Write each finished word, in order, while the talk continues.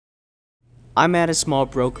I'm at a small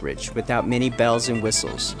brokerage without many bells and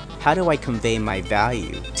whistles. How do I convey my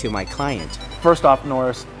value to my client? First off,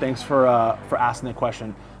 Norris, thanks for asking the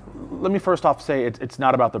question. Let me first off say it's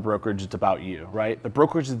not about the brokerage, it's about you, right? The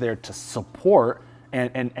brokerage is there to support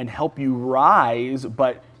and help you rise,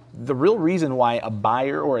 but the real reason why a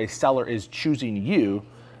buyer or a seller is choosing you,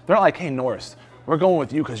 they're not like, hey, Norris, we're going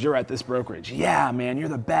with you because you're at this brokerage. Yeah, man, you're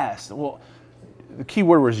the best. Well, the key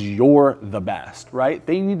word was you're the best, right?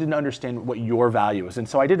 They need to understand what your value is. And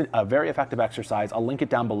so I did a very effective exercise. I'll link it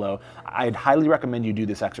down below. I'd highly recommend you do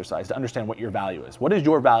this exercise to understand what your value is. What is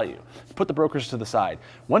your value? Put the brokers to the side.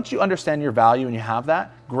 Once you understand your value and you have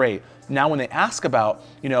that, great. Now when they ask about,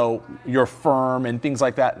 your firm and things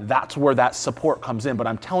like that, that's where that support comes in. But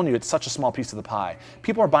I'm telling you, it's such a small piece of the pie.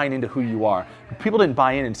 People are buying into who you are. People didn't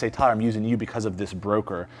buy in and say, Tyler, I'm using you because of this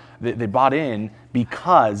broker. They bought in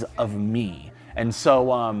because of me. And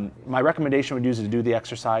so my recommendation would use is to do the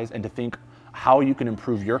exercise and to think how you can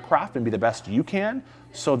improve your craft and be the best you can.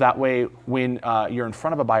 So that way, when you're in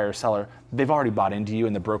front of a buyer or seller, they've already bought into you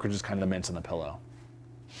and the brokerage is kind of the mince on the pillow.